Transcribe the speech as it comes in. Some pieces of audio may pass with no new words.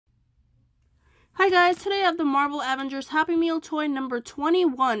Hi guys, today I have the Marvel Avengers Happy Meal toy number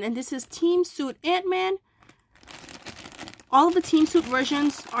 21, and this is Team Suit Ant-Man. All of the Team Suit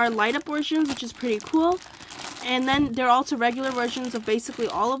versions are light up versions, which is pretty cool. And then there are also regular versions of basically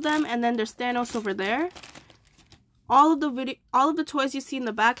all of them, and then there's Thanos over there. All of the toys you see in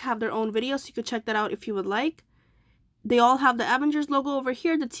the back have their own video, so you could check that out if you would like. They all have the Avengers logo over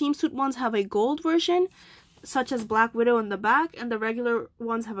here. The Team Suit ones have a gold version, such as Black Widow in the back, and the regular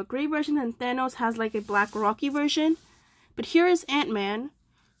ones have a gray version, and Thanos has like a black rocky version. But here is Ant-Man.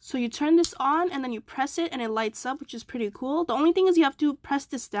 So you turn this on and then you press it and it lights up, which is pretty cool. The only thing is you have to press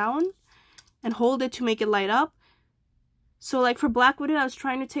this down and hold it to make it light up. So like for Black Widow, I was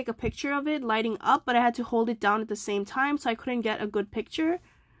trying to take a picture of it lighting up, but I had to hold it down at the same time, so I couldn't get a good picture,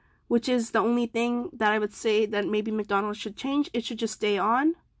 which is the only thing that I would say that maybe Mcdonald should change. It should just stay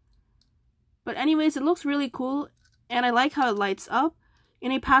on. But anyways, it looks really cool, and I like how it lights up.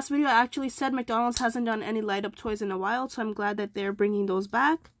 In a past video, I actually said McDonald's hasn't done any light up toys in a while, so I'm glad that they're bringing those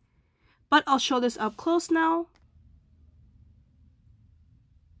back. But I'll show this up close now.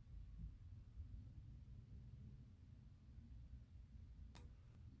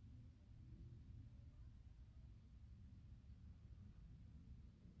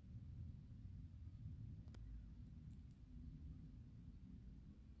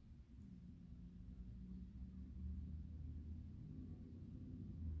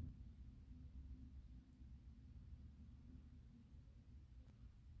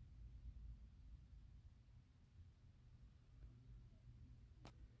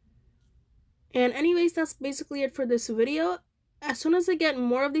 And anyways, that's basically it for this video. As soon as I get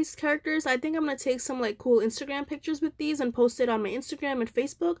more of these characters, I think I'm going to take some like cool Instagram pictures with these and post it on my Instagram and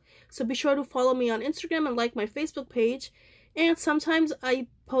Facebook. So be sure to follow me on Instagram and like my Facebook page. And sometimes I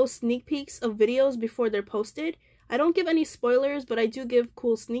post sneak peeks of videos before they're posted. I don't give any spoilers, but I do give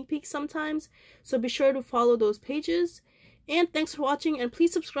cool sneak peeks sometimes. So be sure to follow those pages. And thanks for watching, and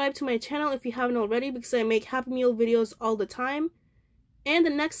please subscribe to my channel if you haven't already, because I make Happy Meal videos all the time. And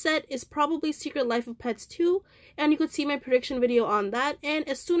the next set is probably Secret Life of Pets 2, and you could see my prediction video on that. And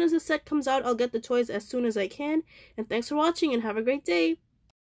as soon as the set comes out, I'll get the toys as soon as I can. And thanks for watching, and have a great day!